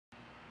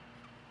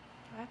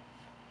Okay.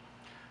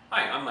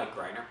 Hi, I'm Mike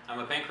Greiner. I'm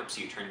a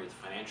bankruptcy attorney with the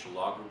Financial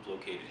Law Group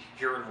located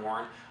here in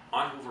Warren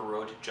on Hoover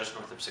Road, just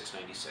north of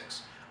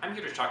 696. I'm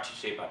here to talk to you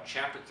today about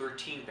Chapter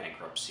 13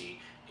 bankruptcy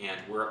and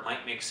where it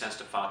might make sense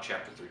to file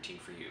Chapter 13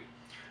 for you.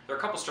 There are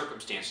a couple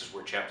circumstances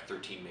where Chapter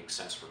 13 makes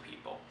sense for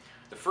people.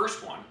 The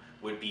first one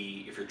would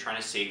be if you're trying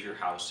to save your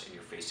house and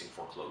you're facing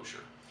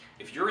foreclosure.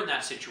 If you're in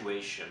that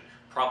situation,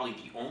 probably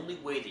the only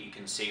way that you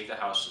can save the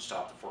house and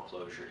stop the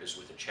foreclosure is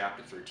with a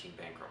Chapter 13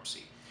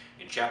 bankruptcy.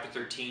 In Chapter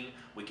 13,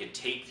 we can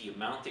take the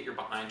amount that you're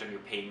behind on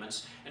your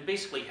payments and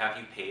basically have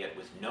you pay it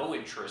with no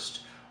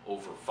interest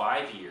over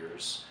 5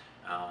 years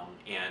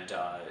and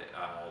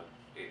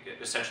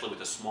essentially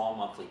with a small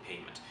monthly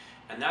payment.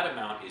 And that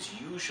amount is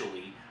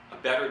usually a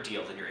better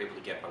deal than you're able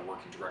to get by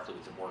working directly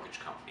with the mortgage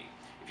company.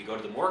 If you go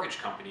to the mortgage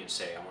company and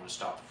say, I want to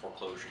stop the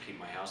foreclosure, keep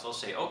my house, they'll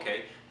say,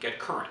 okay, get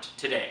current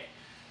today.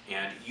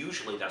 And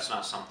usually that's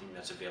not something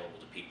that's available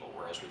to people,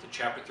 whereas with a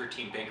Chapter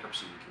 13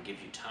 bankruptcy, we can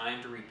give you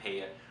time to repay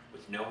it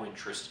with no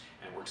interest,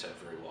 and it works out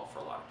very well for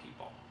a lot of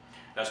people.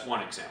 That's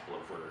one example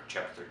of where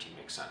Chapter 13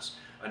 makes sense.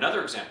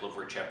 Another example of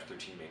where Chapter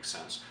 13 makes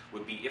sense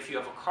would be if you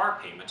have a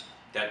car payment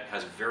that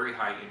has a very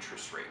high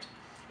interest rate.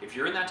 If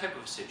you're in that type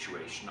of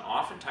situation,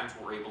 oftentimes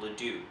what we're able to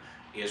do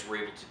is we're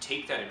able to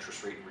take that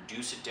interest rate and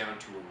reduce it down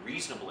to a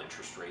reasonable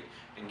interest rate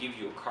and give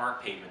you a car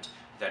payment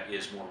that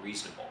is more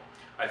reasonable.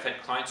 I've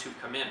had clients who've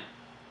come in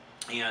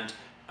and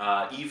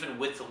even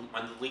with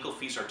when the legal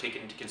fees are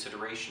taken into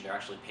consideration, they're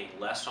actually paying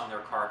less on their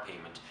car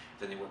payment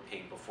than they were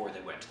paying before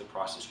they went into the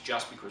process,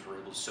 just because we're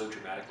able to so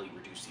dramatically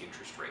reduce the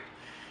interest rate.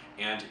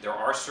 And there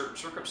are certain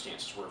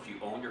circumstances where if you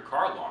own your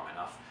car long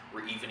enough,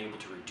 we're even able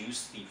to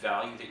reduce the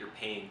value that you're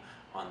paying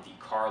on the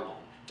car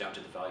loan down to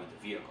the value of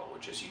the vehicle,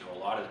 which, as you know, a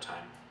lot of the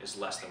time is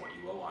less than what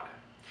you owe on it.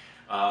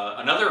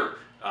 Another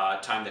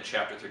time that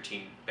Chapter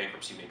 13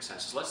 bankruptcy makes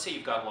sense is, let's say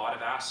you've got a lot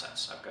of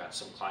assets. I've got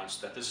some clients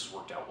that this has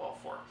worked out well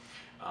for.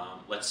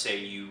 Let's say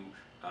you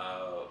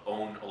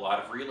own a lot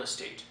of real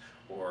estate,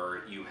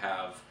 or you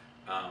have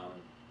a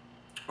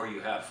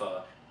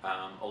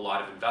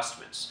lot of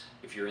investments.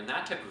 If you're in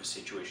that type of a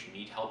situation, you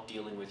need help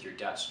dealing with your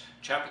debts,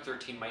 Chapter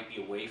 13 might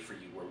be a way for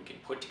you where we can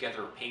put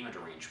together a payment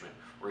arrangement.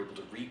 We're able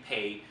to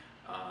repay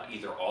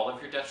either all of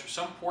your debts or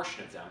some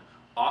portion of them,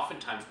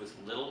 oftentimes with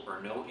little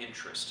or no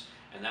interest.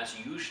 And that's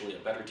usually a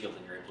better deal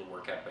than you're able to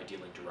work out by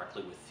dealing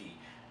directly with the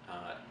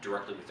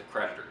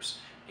creditors.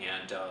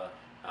 And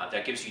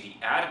that gives you the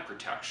added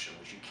protection,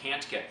 which you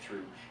can't get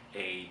through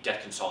a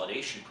debt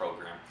consolidation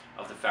program,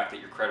 of the fact that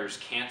your creditors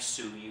can't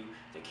sue you,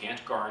 they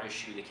can't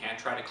garnish you, they can't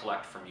try to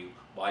collect from you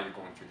while you're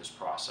going through this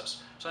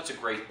process. So that's a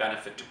great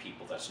benefit to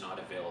people that's not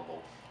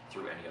available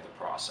through any other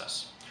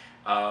process.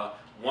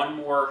 One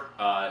more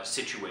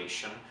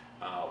situation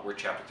where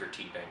Chapter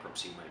 13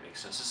 bankruptcy might make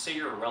sense is, say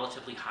you're a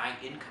relatively high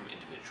income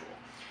individual.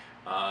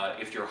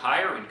 If you're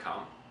higher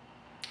income,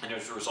 and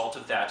as a result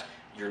of that,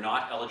 you're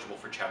not eligible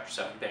for Chapter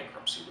 7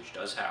 bankruptcy, which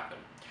does happen,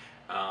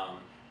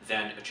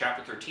 then a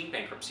Chapter 13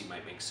 bankruptcy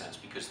might make sense,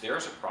 because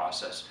there's a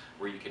process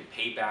where you can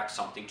pay back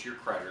something to your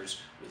creditors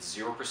with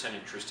 0%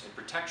 interest and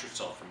protect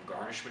yourself from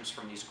garnishments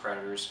from these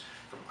creditors,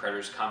 from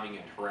creditors coming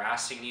and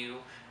harassing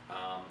you,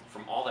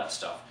 from all that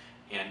stuff.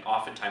 And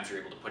oftentimes you're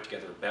able to put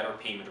together a better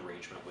payment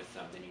arrangement with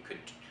them than you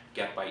could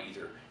get by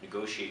either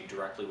negotiating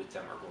directly with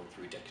them or going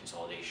through a debt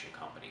consolidation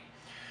company.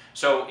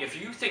 So if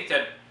you think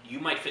that you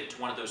might fit into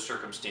one of those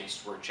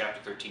circumstances where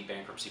Chapter 13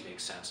 bankruptcy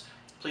makes sense,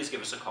 please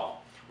give us a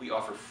call. We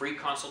offer free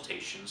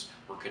consultations.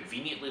 We're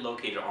conveniently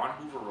located on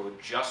Hoover Road,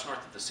 just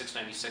north of the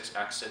 696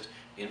 exit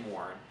in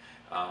Warren.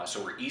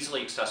 So we're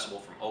easily accessible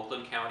from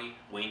Oakland County,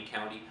 Wayne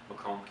County,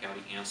 Macomb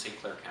County, and St.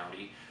 Clair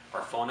County.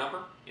 Our phone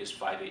number is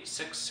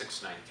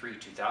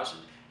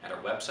 586-693-2000, and our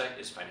website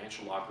is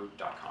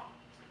financiallawgroup.com.